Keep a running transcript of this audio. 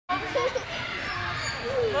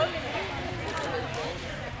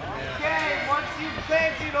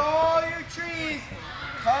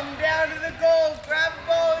Come down to the goal, grab a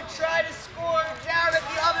ball, and try to score down at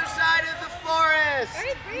the other side of the forest. All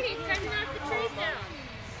right, Brady, it's time to knock the trees down.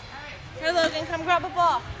 Here, Logan, come grab a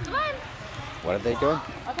ball. Come on. What are they doing?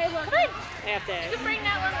 Okay, Logan. Come on. They have You to can bring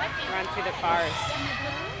that one with you. run through the forest.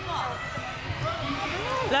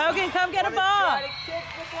 Logan, come get a ball. Try to kick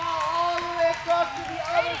the ball all the way across to the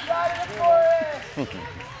other side of the forest.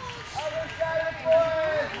 Other side of the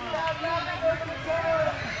forest. Now knocking over the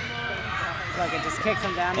cones. Look, it just kicks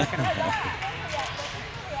them down. Look at them.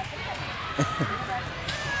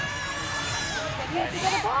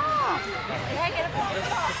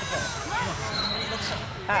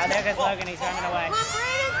 Ah, there goes Logan. He's running away. Come on,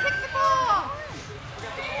 Brayden, kick the ball.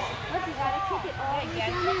 Look, you gotta kick it all the way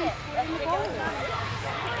down. In the goal.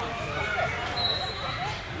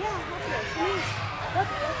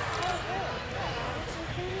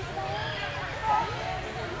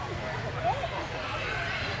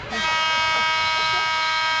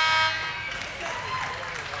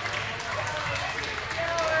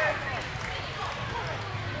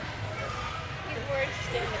 He's more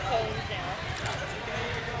interested in the cones now.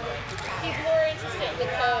 He's more interested in the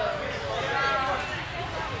cones.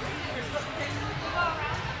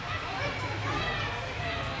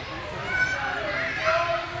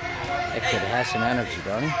 That kid has some energy,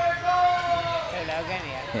 don't he? Hey, Logan,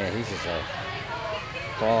 yeah. Yeah, he's just a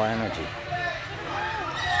ball of energy.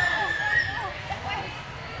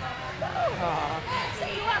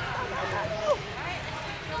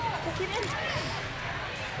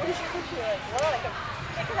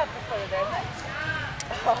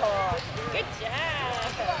 Good job.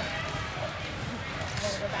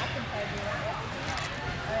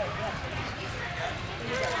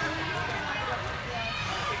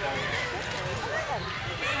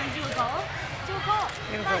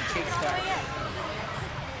 Beautiful cheek stuff.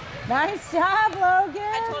 Nice job, Logan. I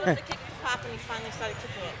told him to kick it to Pop and he finally started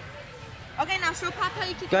kicking it. Okay, now show Pop how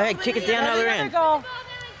you kick it. Go ahead, kick it down the other end. Goal.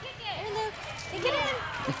 Kick it in.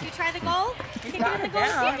 You try the goal? Kick it in the goal.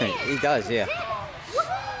 down. Kick it. He does, yeah.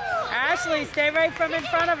 Ashley, stay right from in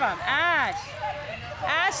front of him.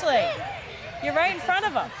 Ashley, you're right in front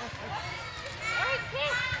of him. All right,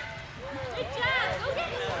 kick. Good job. Go get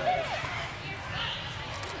it. Go get it.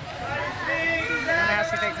 And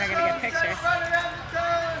Ashley thinks I'm going to get pictures.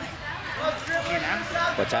 You know?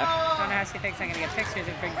 What's that? Don't know how she thinks I'm going to get pictures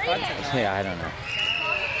and bring buds in there. Yeah, I don't know.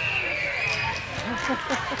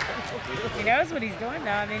 He knows what he's doing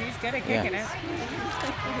now. I mean, he's good at kicking it.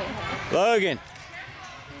 Logan.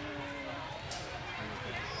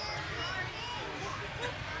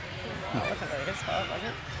 That wasn't really his fault, was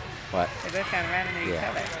it? What? They both kind of ran into each Yeah.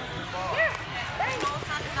 other.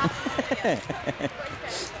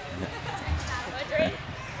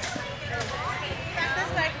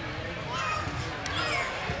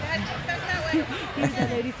 The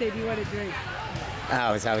lady said, "You want a drink?"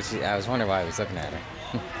 I was wondering why I was looking at her.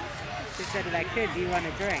 She said to that kid, do you want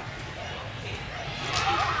a drink?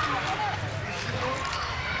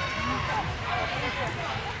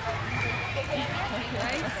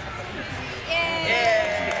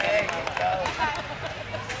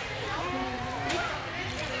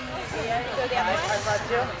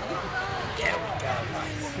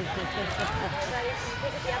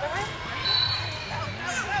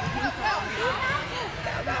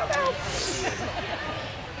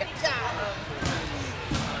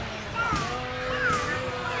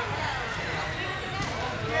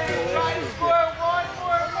 Try to score one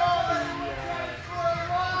more goal and we're going to score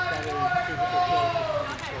one.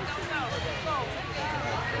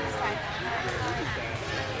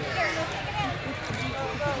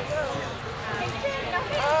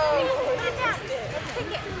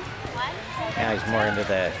 Now he's more into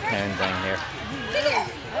the cone thing here.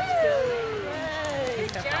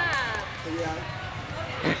 Good job.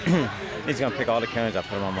 He's gonna pick all the cones up,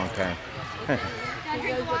 put them on one cone. Don't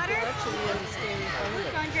drink water?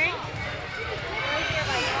 Don't drink?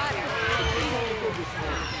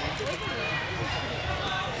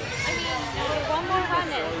 I mean, one more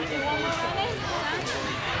running. Do one more running?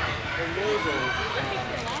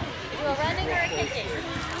 Do a running or a kicking?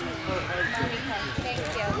 Thank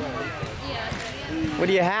you. What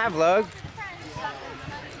do you have, Log?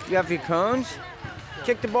 You have your cones?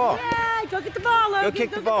 Kick the ball. Yeah, go get the ball, Logan. Go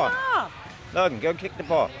kick the ball. Logan, go kick the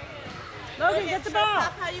ball. Logan, get the Show ball.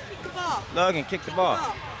 Pop how you kick the ball. Logan, kick the ball.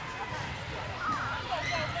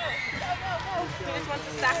 He just wants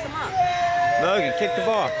to stack them up. Logan, kick the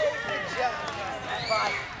ball.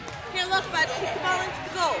 Here, look, bud. Kick the ball into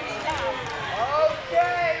the goal.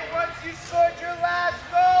 Okay, once you scored your last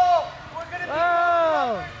goal, we're going to be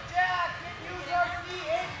Whoa. Jack and use our feet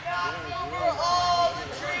and knock over all the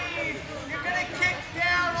trees. You're going to kick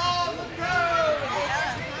down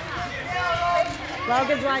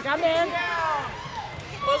Logan's like, I'm in.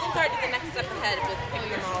 Logan's already the next step ahead with picking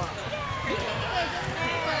them all up.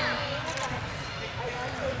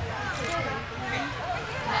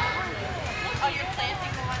 Oh, you're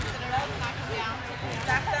planting the ones that are not come down?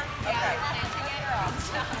 Stack them? Okay.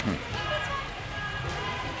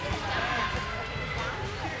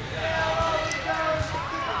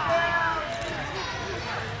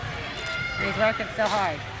 He's working so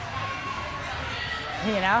hard.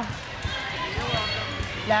 You know?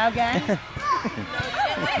 Logan? How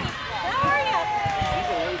are you?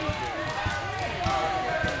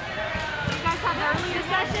 You guys have an earlier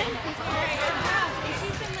session?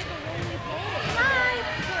 She's been like a lonely boy. Hi.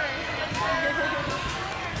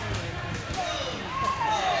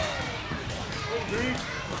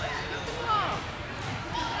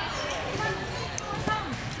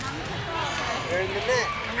 They're in the net.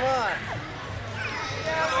 Come on.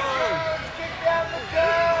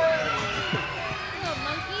 Little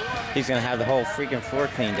monkey. He's gonna have the whole freaking floor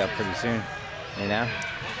cleaned up pretty soon. You know?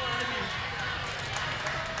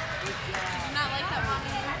 Not like that,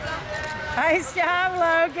 Mommy. Nice job,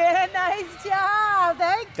 Logan. Nice job.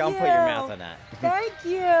 Thank you. Don't put your mouth on that. Thank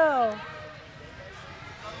you.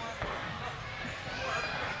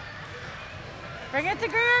 Bring it to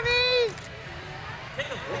Grammy.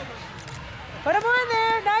 Put him on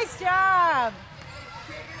there. Nice job.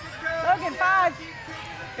 Logan, 5.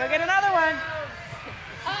 Go get another one.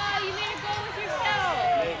 Oh, you made a goal with yourself.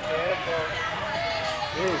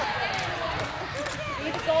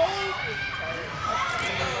 You the goalie?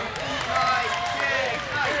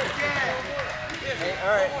 Hey,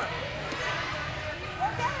 all right.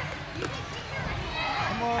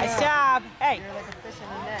 Nice job. Hey. You're like a fish in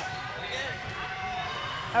the net.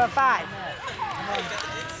 How about 5?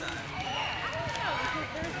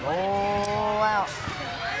 Roll out.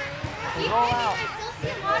 Keep Roll thinking out. I still see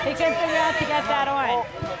a lot He of can figure out to get that on.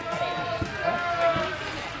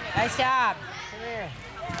 Nice job. Come here.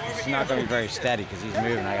 It's not gonna be very steady because he's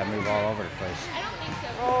moving. I gotta move all over the place. I don't think so.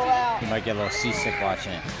 Roll out. He might get a little seasick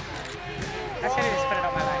watching it. I should have just put it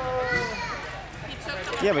on my leg.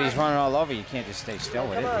 Yeah, but he's running all over. You can't just stay still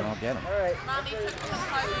with it. You won't get him. All right. Mommy took them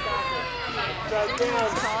apart.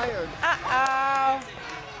 I'm tired. Uh-oh.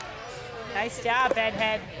 Nice job,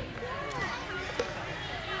 Bedhead.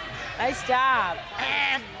 Nice job.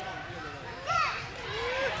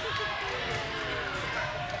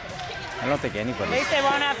 I don't think anybody. At least they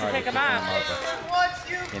won't have to pick him up. Once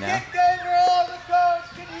you You know? kicked over all the cones,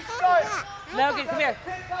 can you start? Logan, come here.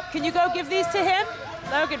 Can you go give these to him?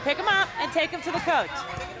 Logan, pick them up and take them to the coach.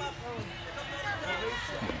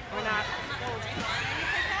 Or not.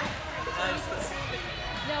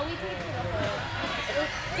 No, we take it up.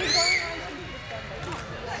 He's going on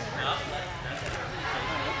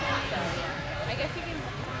I guess you can.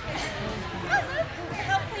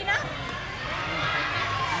 Help clean up?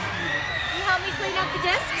 You help me clean up the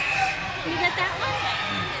discs? Can you get that one?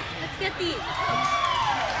 Let's get these.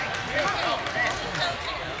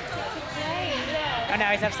 Oh no,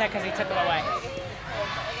 he's upset because he took them away.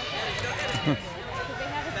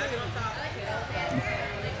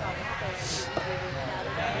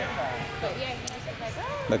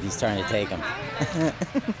 Look, he's trying to take him.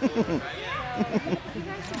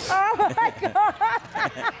 Oh my God!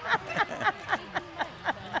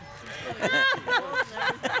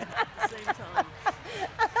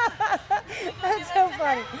 That's so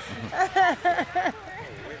funny.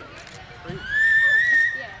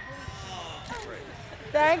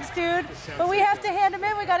 Thanks, dude. But we have to hand them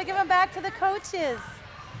in. We got to give them back to the coaches.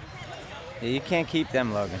 Yeah, you can't keep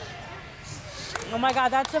them, Logan. Oh my God,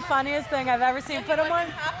 that's the funniest thing I've ever seen. Put them on.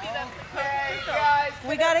 Hey, guys.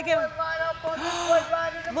 We got to give. Line up on this one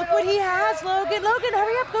right in the Look middle. what he has, Logan. Logan,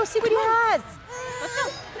 hurry up. Go see what he has. Let's go.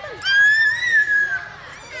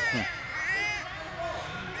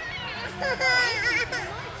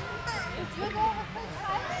 Oh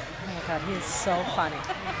my God, he is so funny.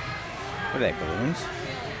 What are they, balloons?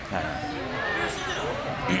 I don't know.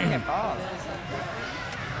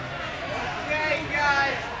 Okay,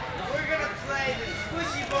 guys. We're going to play the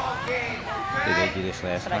squishy ball game. Did they do this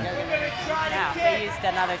last time? We're going to try to No, kick. they used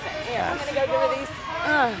another thing. Here, I'm gonna go give her these.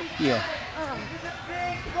 Yeah. It's a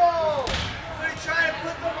big goal. We're going to try to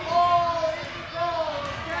put them all in the goal,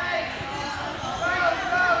 okay?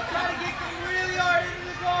 Go. Try to get them really hard into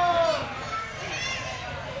the goal.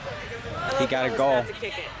 He got a goal.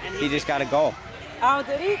 He just got a goal. Oh,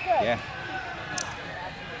 did he? Good. Yeah.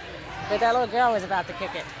 But that little girl was about to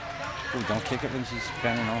kick it. Ooh, don't kick it when she's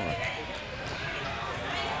bending over.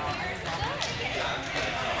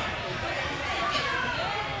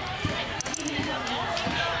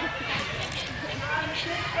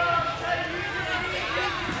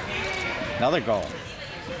 Another goal.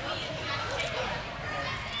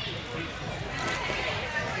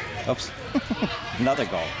 Oops. Another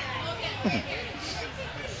goal.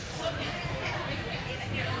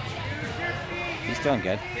 He's doing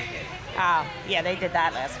good. Oh, yeah, they did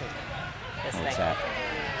that last week. This What's thing. that?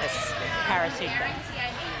 This parachute thing.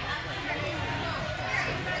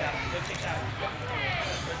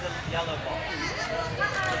 Yellow ball.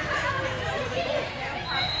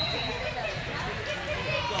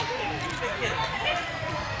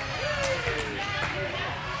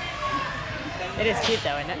 It is cute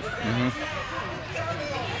though, isn't it?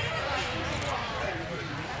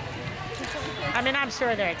 I mean, I'm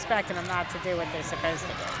sure they're expecting them not to do what they're supposed to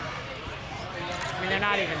do. I mean, they're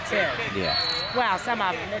not even 2. Yeah. Well, some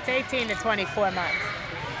of them. It's 18 to 24 months.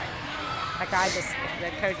 Like the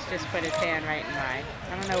coach just put his hand right in mine.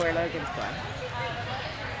 I don't know where Logan's going.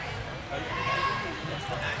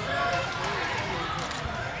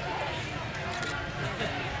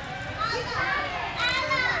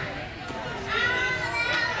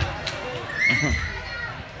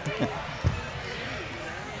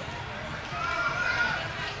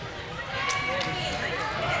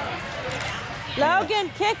 Logan,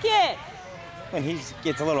 kick it! When he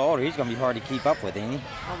gets a little older, he's going to be hard to keep up with, ain't he?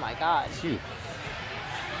 Oh my God. Shoot.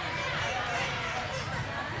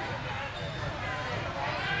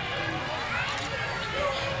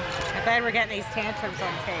 I'm glad we're getting these tantrums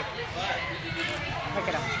on tape. Look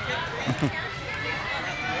at him.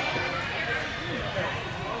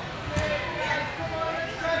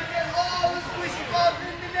 Try to get all the squishy balls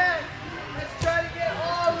in the net. Let's try to get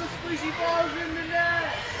all the squishy balls in the net.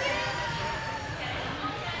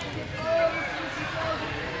 All the squishy balls in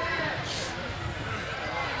the net.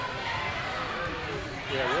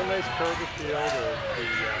 Yeah, real nice curvy field, or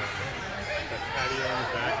the patio in the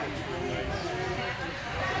back is real nice.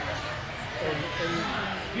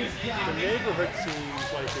 And the neighborhood seems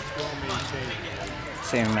like it's well maintained.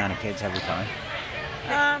 Same amount of kids every time.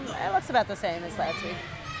 It looks about the same as last week.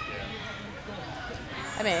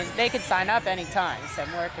 I mean, they could sign up anytime, so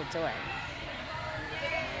more could join.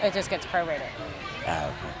 It just gets prorated. Ah,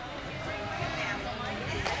 okay.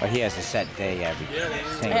 But he has a set day every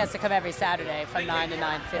It has to come every Saturday from 9 to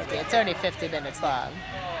 9:50. It's only 50 minutes long.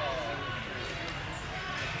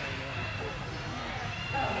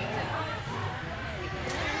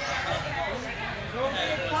 Go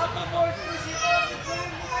get a couple more squishy balls to put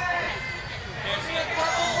in the net. Get a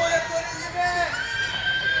couple more to put in the net.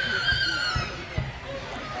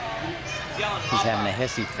 He's having a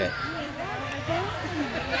hissy fit.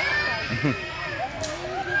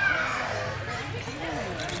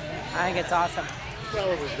 I think it's awesome.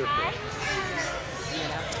 Well, it was different.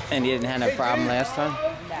 And he didn't have no problem last time?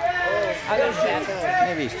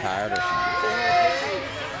 Maybe he's tired or something.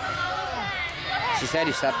 She said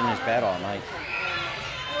he slept in his bed all night.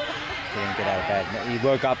 He didn't get out of bed. He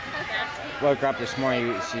woke her up this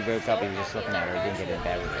morning. She woke up, he was just looking at her. He didn't get in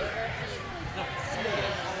bed with her.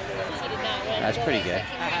 That's pretty good.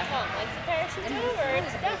 Once the parachute's over,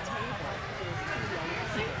 it's done.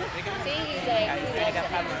 See, he's like, He's gonna go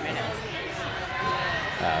 5 more minutes.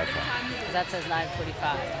 Oh, okay. 'Cause that says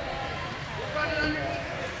 9:45.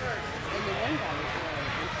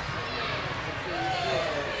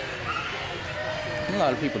 A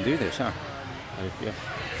lot of people do this, huh? Yeah.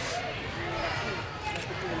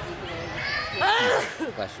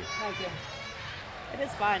 Bless you. Thank you. It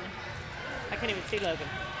is fun. I can't even see Logan.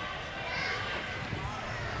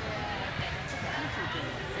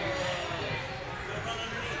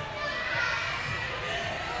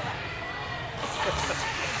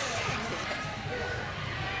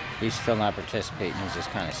 He's still not participating. He's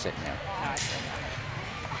just kind of sitting there.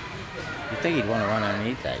 You'd think he'd want to run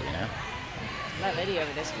underneath that, you know? That video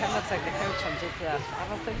of this kind of looks like the coach on GPS. I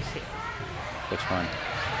don't think she. Which one?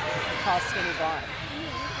 Tall, skinny blonde.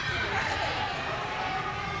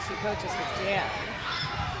 She coaches with Jan.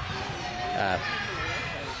 Uh,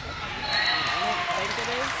 I don't think it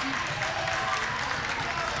is.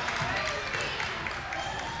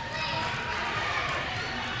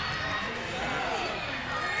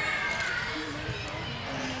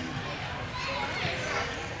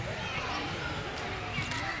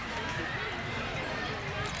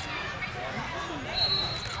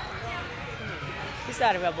 He's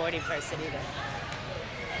not a real morning person either.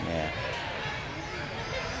 yeah.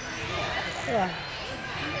 Yeah.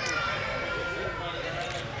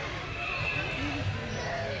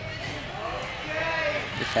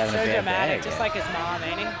 Just having So a bad dramatic, day. just like his mom,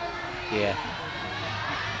 ain't he? Yeah.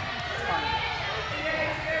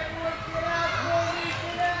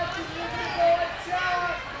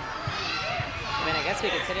 I mean, I guess guess we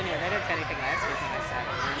could sit in here. They didn't say anything last week when I sat.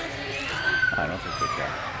 I don't think they care.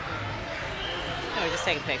 No, we're just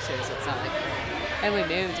taking pictures. It's not like. And we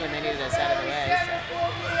moved when they needed us out of the way, so.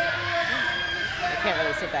 I can't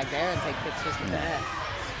really sit back there and take pictures with that.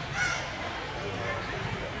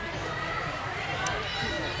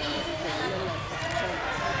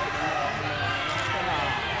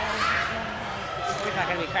 We're not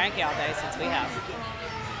going to be cranky all day since we have.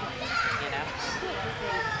 You know?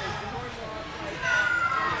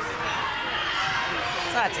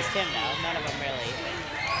 It's not just him, though. None of them really.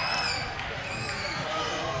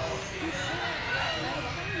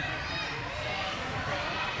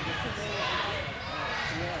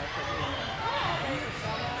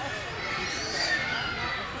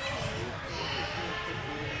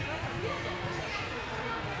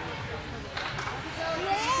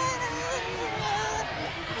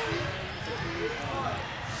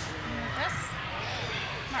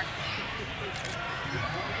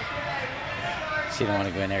 She don't want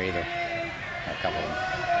to go in there either. A couple of them.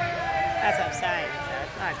 That's what I'm saying. So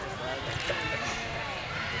it's not just Logan.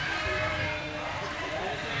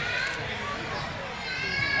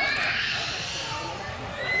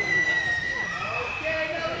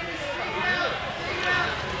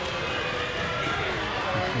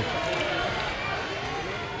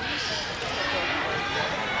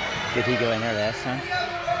 Did he go in there last time?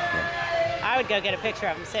 I would go get a picture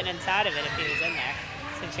of him sitting inside of it if he was in there.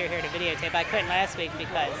 Since you're here to videotape. I couldn't last week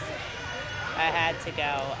because I had to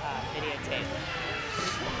go videotape.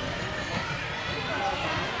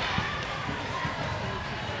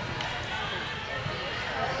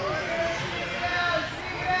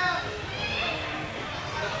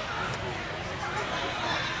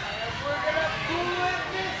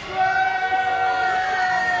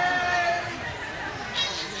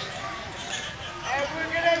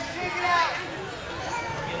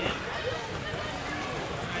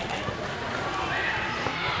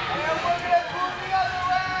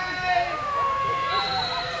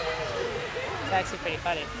 It's actually pretty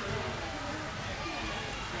funny.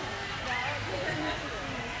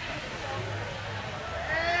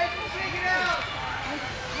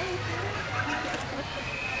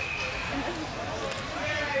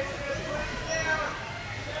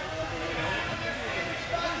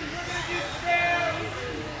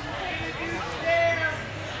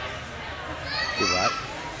 Do what?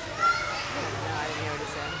 No, I didn't hear what he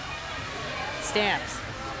said. Stamps.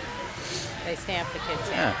 They stamp the kids'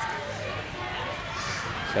 hands. Yeah.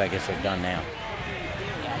 So I guess they're done now.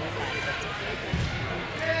 Yeah, that's not a big deal.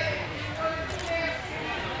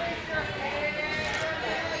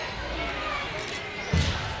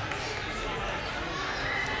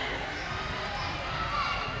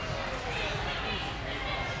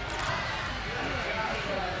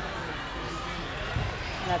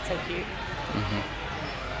 That's so cute.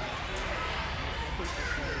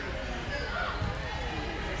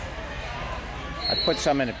 I put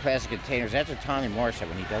some in the plastic containers. That's what Tommy Morris said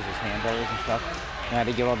when he does his hamburgers and stuff. Now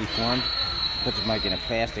they get all deformed. Puts them like in a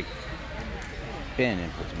plastic bin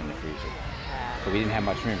and puts them in the freezer. But we didn't have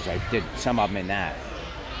much room, so I did some of them in that.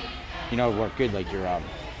 You know, it worked good like your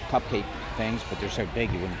cupcake things, but they're so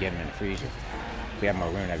big you wouldn't get them in the freezer. If we had more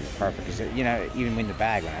room, that'd be perfect. Because, you know, even in the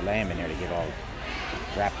bag, when I lay them in there, they get all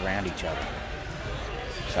wrapped around each other.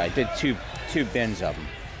 So I did two bins of them.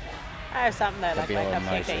 I have something that That'd like be a my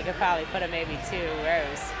little cupcake that you nicer. could probably put in maybe 2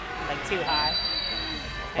 rows, like 2 high.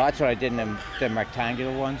 Well, that's what I did in them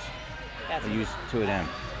rectangular ones. That's I used 2 of them.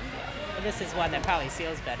 But this is one that probably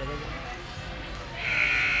seals better than.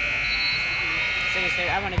 Seriously,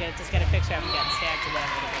 I want to just get a picture of him getting stamped and then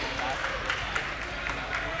I'm going to get him back.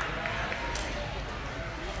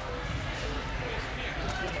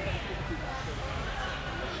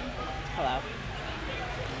 Hello.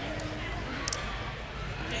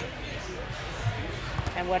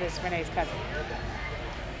 And what is Renee's cousin?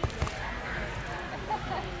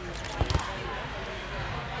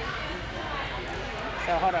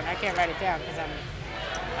 So hold on, I can't write it down because I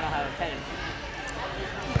don't have a pen.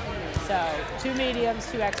 So 2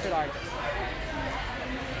 mediums, 2 extra larges.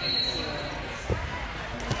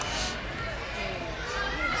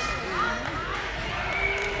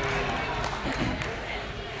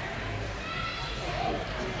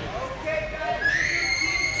 Okay, guys,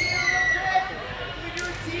 we do a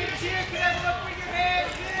team cheer. Can everyone bring your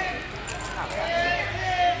hands in? Hands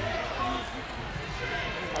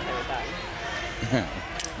Okay, we're done.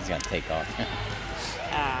 He's gonna take off.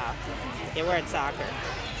 Yeah, we're in soccer.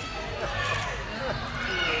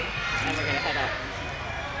 And we're gonna head up.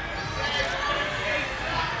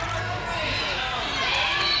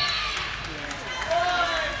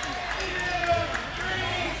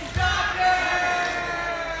 in.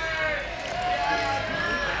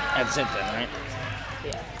 That's it then, right?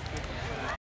 Yeah.